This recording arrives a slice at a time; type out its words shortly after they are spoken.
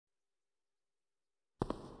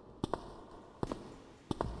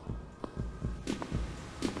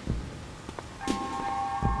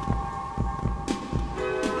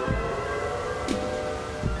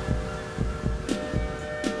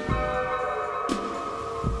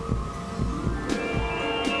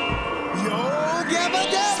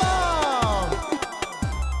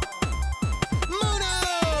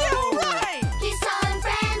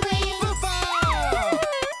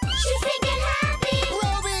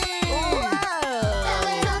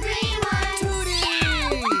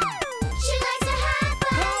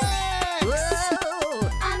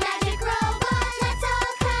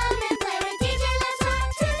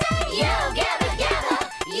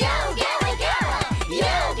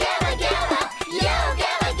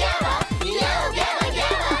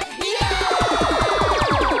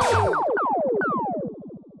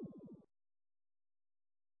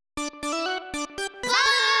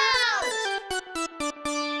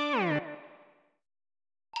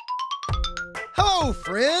Hello,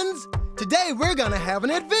 friends! Today we're gonna have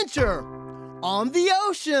an adventure on the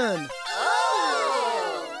ocean.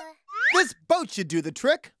 Oh! This boat should do the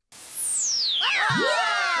trick. Yeah!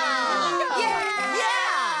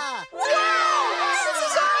 Yeah! Wow! This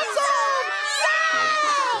is awesome!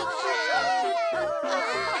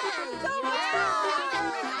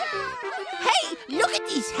 Hey, look at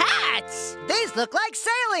these hats! These look like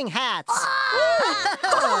sailing hats.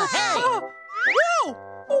 Hey! Whoa!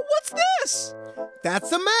 What's this?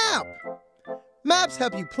 That's a map. Maps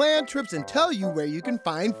help you plan trips and tell you where you can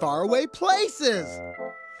find faraway places.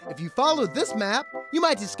 If you follow this map, you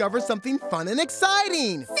might discover something fun and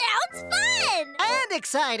exciting. Sounds fun! And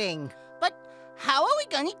exciting. But how are we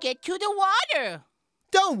gonna get to the water?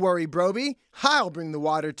 Don't worry, Brobee. I'll bring the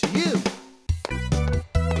water to you.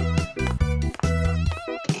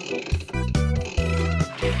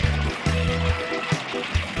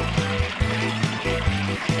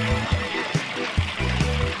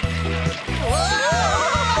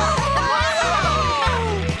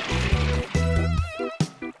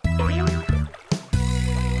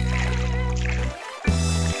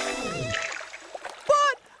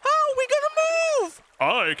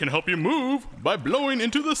 I can help you move by blowing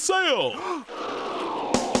into the sail.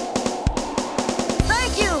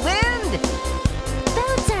 Thank you, Wind!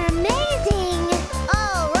 Boats are amazing!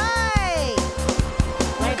 All right!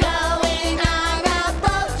 We're going on a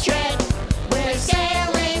boat trip. We're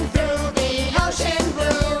sailing through the ocean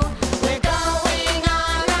blue. We're going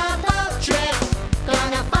on a boat trip.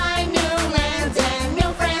 Gonna find new lands and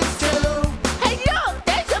new friends too. Hey, look,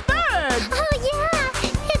 there's a bird. Oh yeah!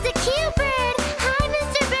 It's a cute bird! Hi,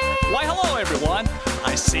 Mr. Bird! Why, hello, everyone.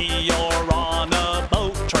 I see you're on a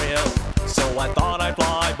boat trip, so I thought I'd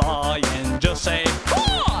fly by and just say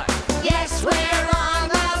hi. Yes, we're on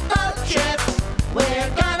a boat trip. We're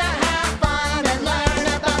gonna have fun and learn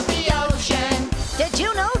about the ocean. Did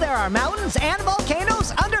you know there are mountains and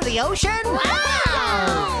volcanoes under the ocean?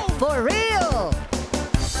 Wow! For real!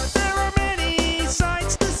 There are many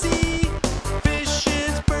sights to see,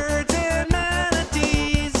 fishes, birds, and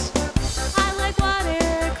manatees. I like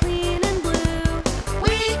water, clean and blue.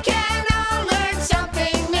 We can all learn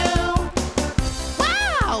something new.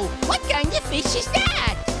 Wow! What kind of fish is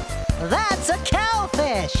that? That's a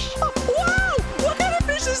cowfish! Wow! What kind of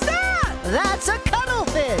fish is that? That's a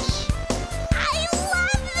cuttlefish! I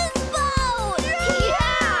love this boat!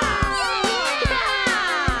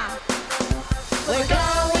 Yeah! We're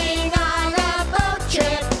going on a boat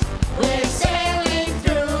trip. We're sailing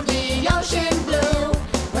through the ocean blue.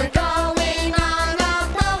 We're going on a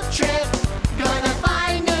boat trip. Gonna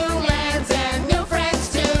find new lands and new friends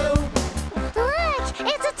too. Look!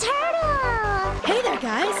 It's a turtle! Hey there,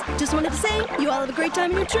 guys. Just wanted to say, you all have a great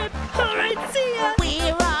time on your trip. All right, see ya.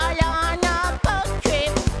 We're all on a boat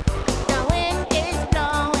trip. The wind is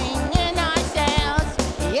blowing in our sails.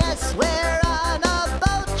 Yes, we're on a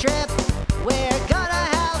boat trip. We're gonna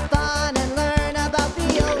have fun and learn about the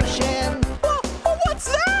ocean. What's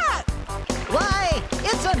that? Why,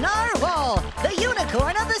 it's a narwhal, the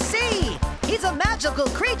unicorn of the sea. He's a magical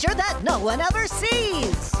creature that no one ever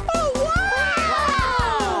sees. Oh, wow!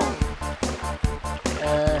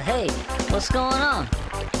 Hey, what's going on?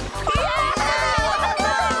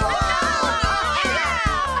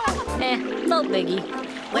 No biggie.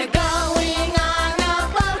 We're going on a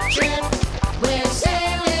boat trip. We're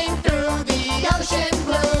sailing through the ocean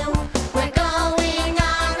blue. We're going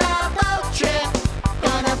on a boat trip.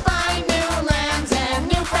 Gonna find new lands and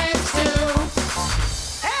new friends too.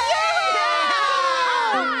 Hey!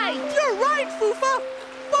 You're right, Foofa.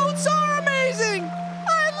 Boats are amazing.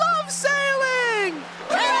 I love sailing.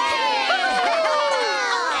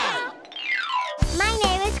 My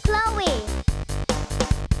name is Chloe.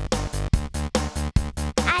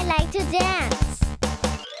 I like to dance.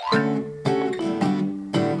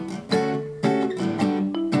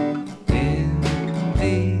 In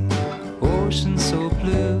the ocean so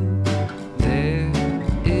blue, there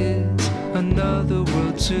is another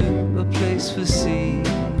world too, a place for sea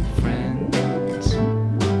friends.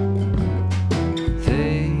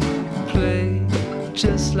 They play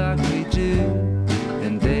just like we do,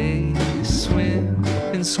 and they swim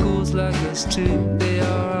in schools like us too. They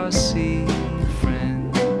are our sea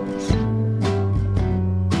friends,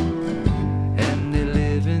 and they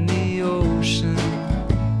live in the ocean.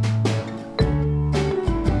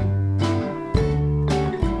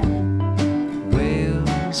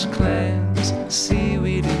 Whales, clams,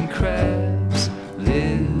 seaweed and crabs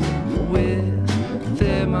live with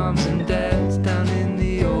their moms and dads down in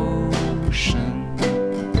the ocean.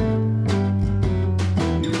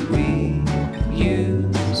 We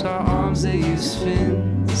use our arms, they use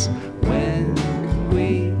fins when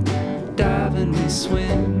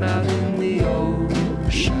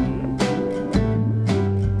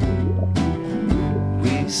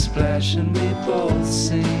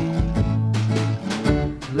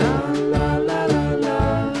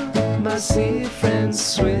and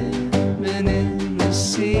swimming in the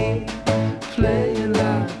sea, playing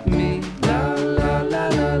like me, la la la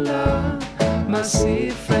la la. My sea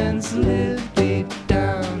friends live deep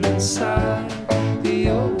down inside the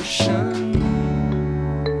ocean.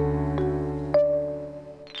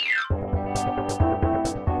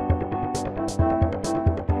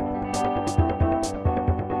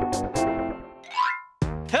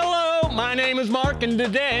 Hello, my name is Mark, and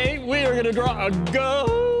today we are going to draw a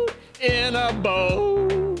goat in a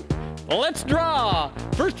boat. Let's draw.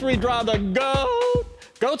 First we draw the goat.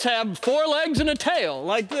 Goats have 4 legs and a tail,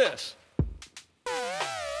 like this.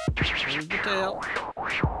 There's the tail.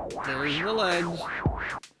 There's the legs.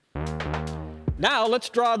 Now let's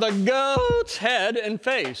draw the goat's head and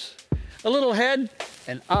face. A little head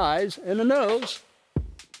and eyes and a nose.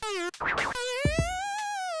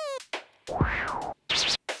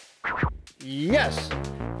 Yes,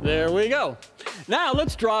 there we go. Now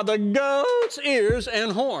let's draw the goat's ears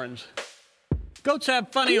and horns. Goats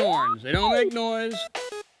have funny horns. They don't make noise.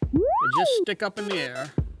 They just stick up in the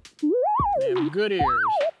air. They have good ears.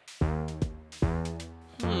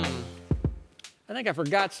 I think I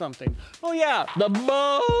forgot something. Oh yeah, the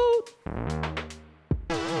boat.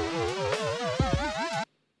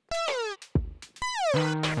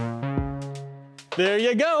 There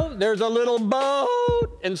you go. There's a little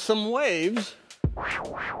boat and some waves.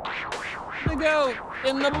 The goat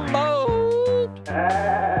in the boat.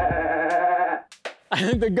 I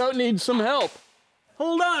think the goat needs some help.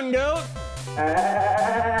 Hold on, goat.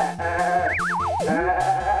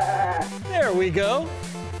 There we go.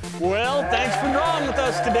 Well, thanks for drawing with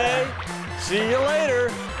us today. See you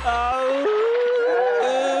later.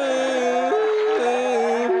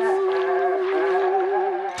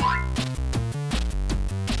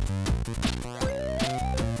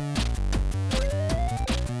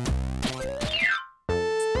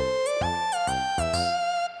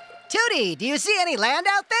 Toodee, do you see any land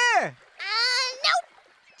out there? Nope.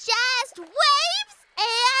 Just waves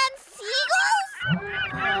and seagulls.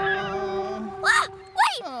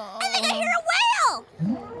 Wait, I think I hear a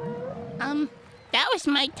whale. That was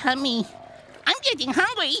my tummy. I'm getting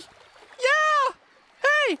hungry. Yeah!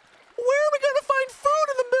 Hey, where are we gonna find food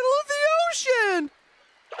in the middle of the ocean?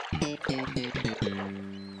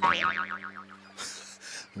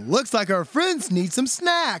 Looks like our friends need some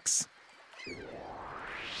snacks.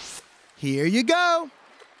 Here you go.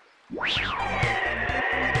 Whoa! Yeah!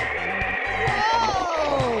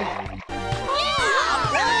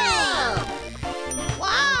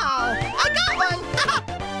 Wow! I got one!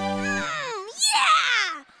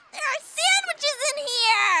 Yeah! There are sandwiches in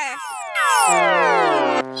here!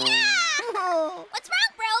 Yeah! What's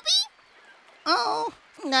wrong, Brobee? Oh,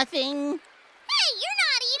 nothing. Hey, you're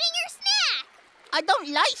not eating your snack! I don't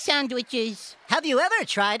like sandwiches. Have you ever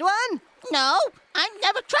tried one? No, I've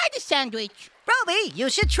never tried a sandwich. Brobee, you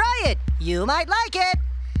should try it. You might like it.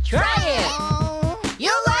 Try it.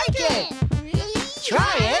 You'll like it. Really?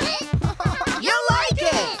 Try it. You'll like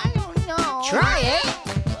it. I don't know. Try it.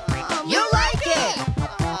 You'll like it.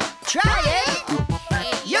 Try it.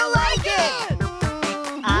 You'll like it.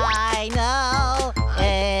 I know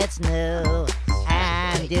it's new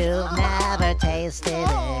and you've never tasted it.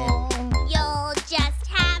 You'll just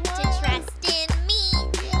have to trust in me.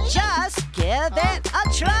 Just give it a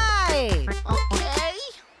try. Okay.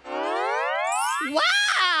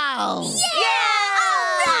 Wow! Yeah!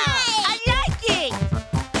 All right! I like it!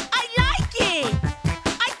 I like it!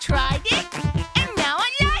 I tried it, and now I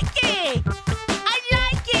like it! I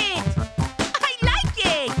like it! I like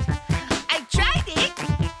it! I tried it,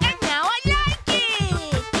 and now I like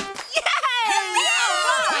it! Yay!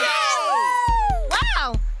 Wow!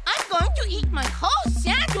 I'm going to eat my whole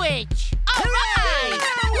sandwich! All right!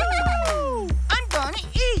 I'm going to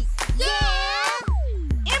eat!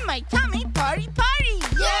 Yeah! In my tummy, party, party!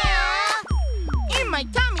 Yeah! In my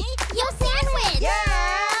tummy, Yo, sandwich!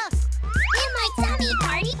 Yeah. In my tummy,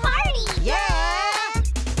 party, party! Yeah.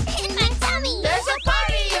 In my tummy! there's a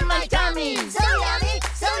party in my tummy! So yummy,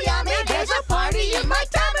 so yummy! There's a party in my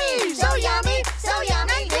tummy! So yummy, so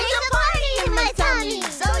yummy! There's a party in my tummy!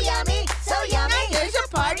 So yummy, so yummy. There's a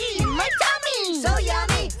party in my tummy! So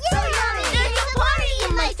yummy, so yummy. There's a party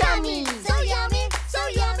in my tummy! So yummy, so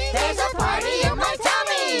yummy! There's a party in my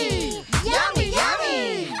tummy! Yummy,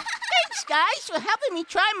 yummy. Thanks, guys, for helping me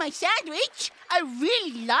try my sandwich. I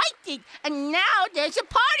really liked it, and now there's a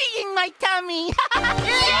party in my tummy!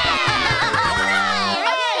 Yeah!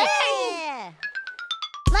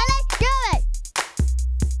 Let's do it!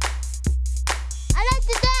 I like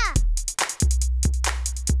to dance!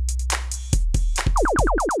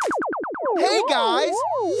 Hey guys,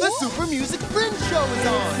 the Super Music Friends Show is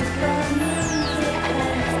on.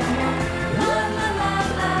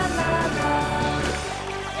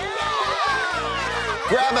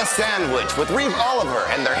 Grab a Sandwich with Reeve Oliver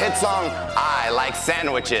and their hit song, I Like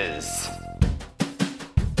Sandwiches.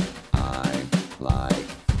 I like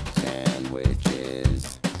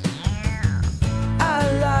sandwiches.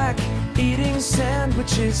 I like eating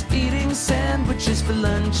sandwiches for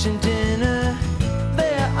lunch and dinner.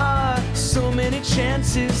 There are so many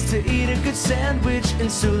chances to eat a good sandwich in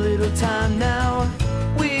so little time now.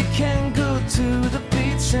 We can go to the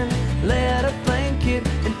beach and lay out a blanket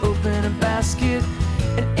and open a basket.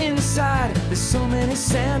 And inside there's so many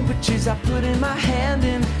sandwiches I put in my hand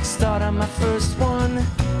and start on my first one.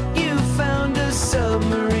 You found a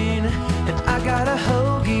submarine and I got a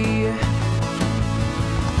hoagie.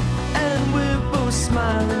 And we're both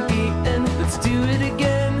smiling, eating. Let's do it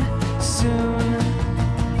again soon.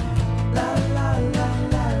 La la la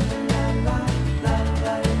la la la la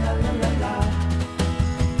la la la la.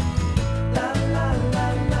 La la la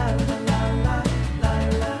la la la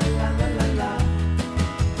la la la la.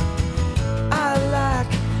 I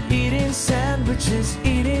like eating sandwiches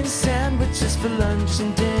for lunch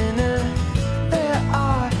and dinner. There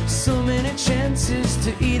are so many chances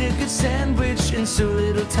to eat a good sandwich in so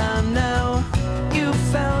little time now. You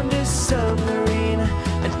found a submarine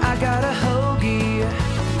and I got a hoagie.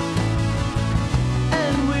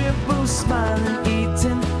 And we're both smiling,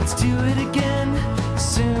 eating. Let's do it again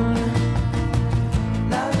soon.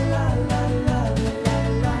 La la la la la la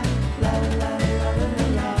la la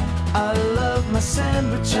la la. I love my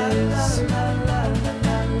sandwiches.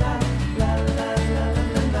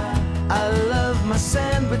 I love my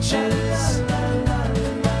sandwiches.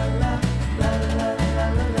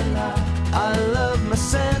 I love my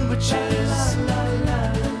sandwiches.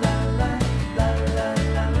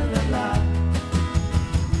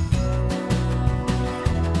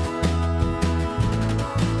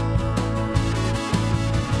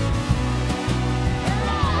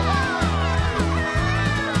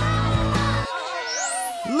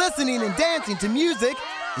 Listening and dancing to music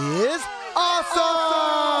is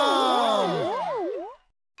awesome!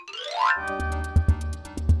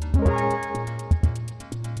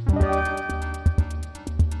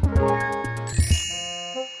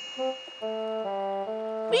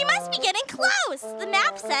 We must be getting close. The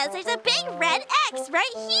map says there's a big red X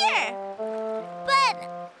right here. But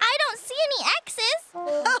I don't see any X's.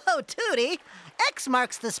 Oh, Toodee, X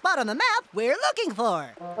marks the spot on the map we're looking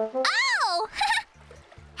for. Oh!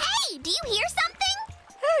 Hey, do you hear something?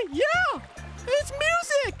 Hey, yeah! It's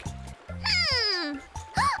music!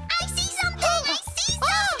 I see something! I see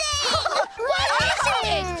something! What is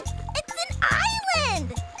it? It's an island!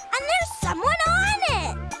 And there's someone on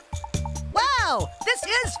it! Wow, this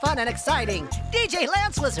is fun and exciting. DJ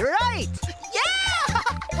Lance was right. Yeah!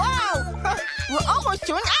 Wow! We're almost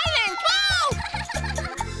to an island!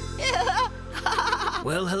 Wow!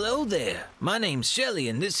 Well, hello there. My name's Shelly,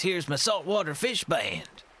 and this here's my saltwater fish band.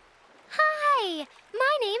 Hi,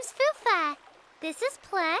 my name's Foofa. This is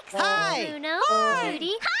Plex, Hi. Muno, Hi.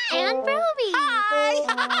 Toodee, and Brobee.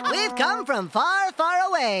 Hi! We've come from far, far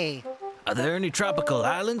away. Are there any tropical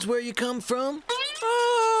islands where you come from?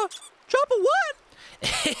 Tropical what?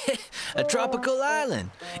 A tropical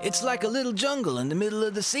island. It's like a little jungle in the middle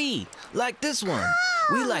of the sea, like this one.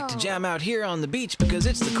 We like to jam out here on the beach because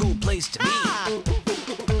it's the cool place to be.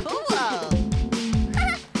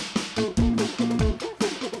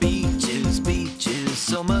 Beaches,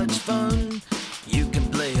 so much fun. You can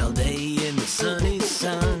play all day in the sunny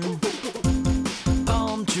sun.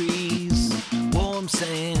 Palm trees, warm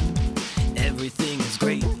sand, everything is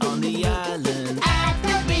great on the island. At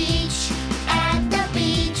the beach,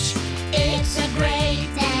 it's a great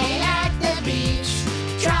day at the beach.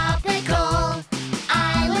 Tropical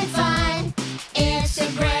island fun, it's a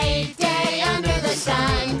great day under the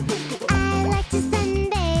sun. I like to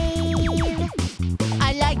sunbathe.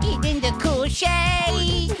 I like it in the cool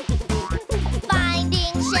shade.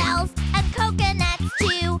 Finding shells and coconuts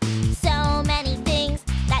too. So many things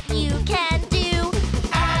that you can do.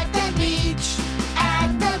 At the beach,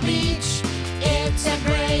 it's a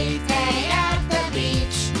great day at the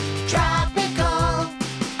beach. Tropical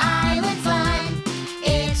island fun,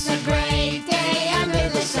 it's a great day under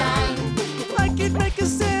the sun. I can make a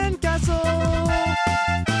sandcastle.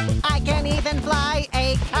 I can even fly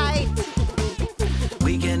a kite.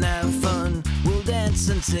 We can have fun, we'll dance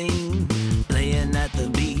and sing. Playing at the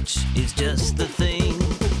beach is just the thing.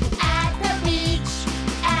 At the beach,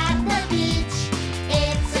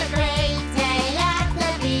 it's a great day at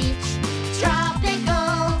the beach.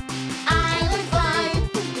 Tropical island fun,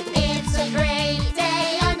 it's a great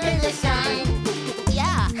day under the sun.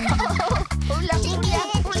 Yeah.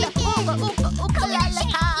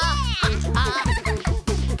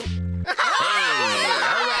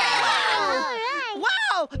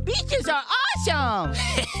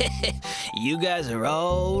 You guys are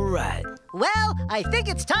all right. Well, I think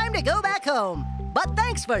it's time to go back home. But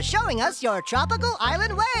thanks for showing us your tropical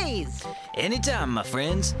island ways. Anytime, my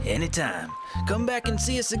friends, anytime. Come back and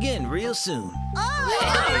see us again real soon. Wow!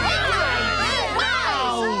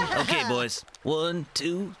 Okay, boys. 1,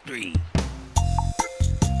 2, 3.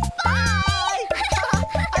 Bye!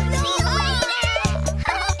 See you later!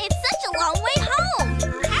 It's such a long way home.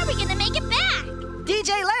 How are we gonna make it back?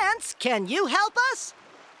 DJ Lance, can you help us?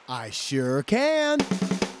 I sure can.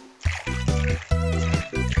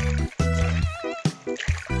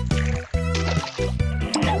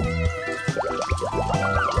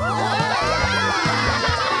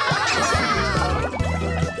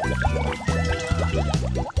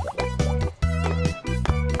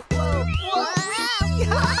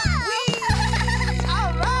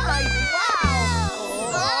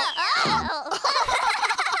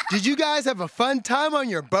 Did you guys have a fun time on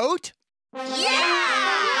your boat? My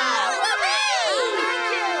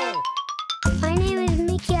name is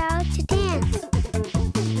Mickey. I like to dance.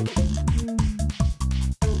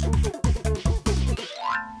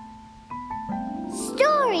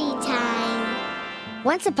 Story time.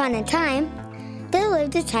 Once upon a time, there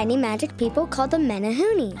lived a tiny magic people called the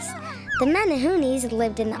Menahoonies. The Menahoonies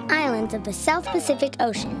lived in the islands of the South Pacific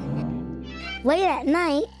Ocean. Late at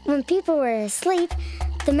night, when people were asleep,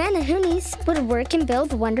 the Menahoonies would work and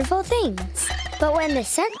build wonderful things. But when the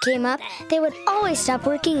sun came up, they would always stop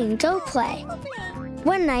working and go play.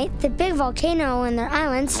 One night, the big volcano on their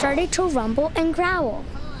island started to rumble and growl.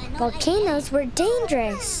 Volcanoes were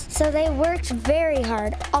dangerous, so they worked very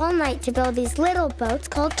hard all night to build these little boats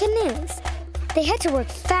called canoes. They had to work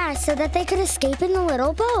fast so that they could escape in the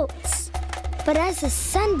little boats. But as the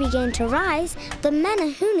sun began to rise, the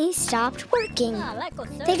Menahoonies stopped working.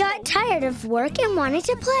 They got tired of work and wanted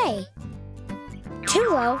to play.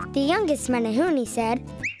 Tulo, the youngest Menahoonie, said,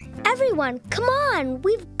 "Everyone, come on!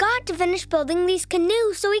 We've got to finish building these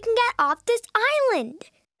canoes so we can get off this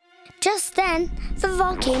island." Just then, the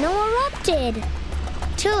volcano erupted.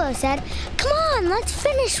 Tulo said, "Come on, let's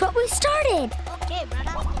finish what we started." Okay,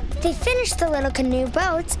 brother. They finished the little canoe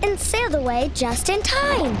boats and sailed away just in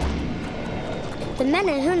time. The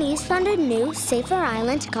Menahoonies found a new, safer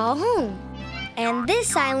island to call home. And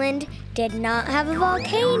this island did not have a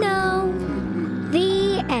volcano.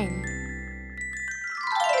 The end.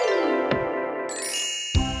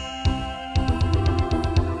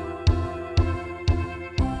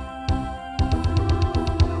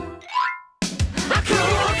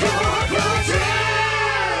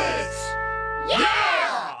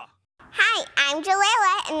 Hi, I'm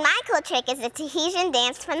Jalila, and my cool trick is a Tahitian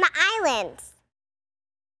dance from the islands.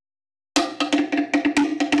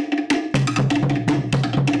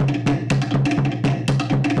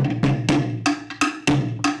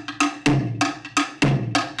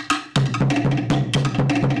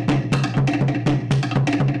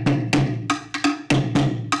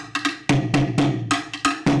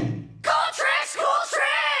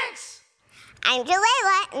 I'm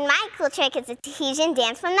Jalila, and my cool trick is a Tahitian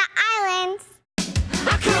dance from the islands.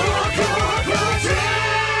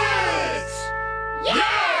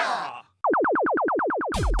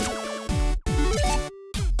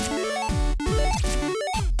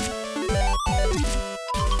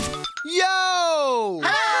 Yo!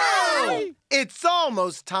 Hi! It's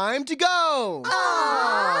almost time to go.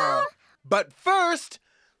 Aww. But first,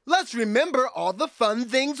 let's remember all the fun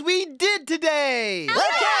things we did today.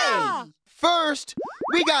 Okay! First,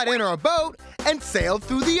 we got in our boat and sailed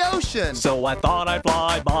through the ocean. So I thought I'd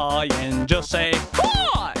fly by and just say,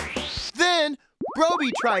 hi! Then,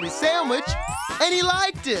 Brobee tried a sandwich, and he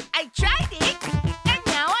liked it. I tried it, and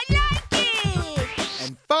now I like it.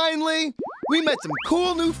 And finally, we met some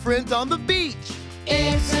cool new friends on the beach.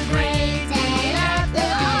 It's a great day at the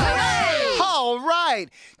beach. All right,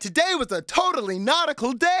 today was a totally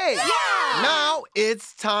nautical day. Yeah! Now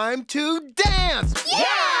it's time to dance.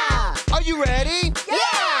 Yeah! Are you ready?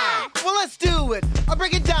 Yeah! Well, let's do it. I'll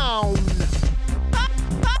break it down.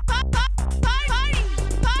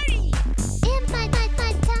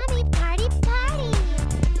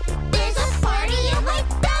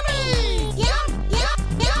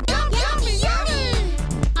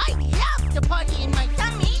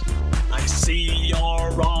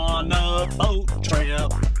 Boat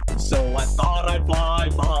trip, so I thought I'd fly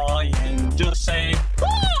by and just say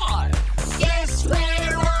hi. Yes,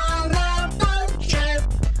 we're on a boat trip.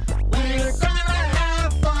 We're gonna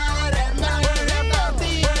have fun at night.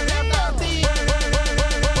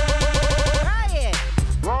 Try it.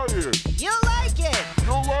 Try it. You'll like it.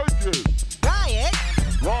 You'll like it. Try it.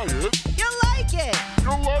 Try it. You'll like it.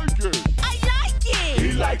 You'll like it. I like it.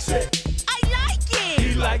 He likes it. I like it.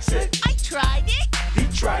 likes it. I tried it.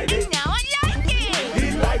 He tried it. Now I like it.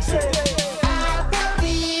 He likes it. At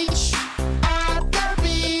the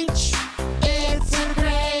beach, it's a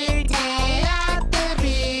great day at the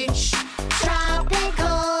beach.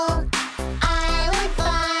 Tropical island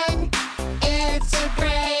fun. It's a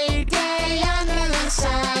great day under the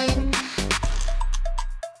sun.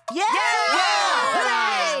 Yeah!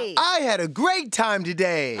 Hooray! I had a great time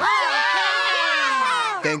today.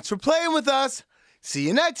 Thanks for playing with us. See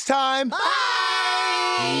you next time.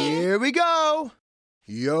 Bye! Here we go.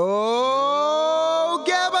 Yo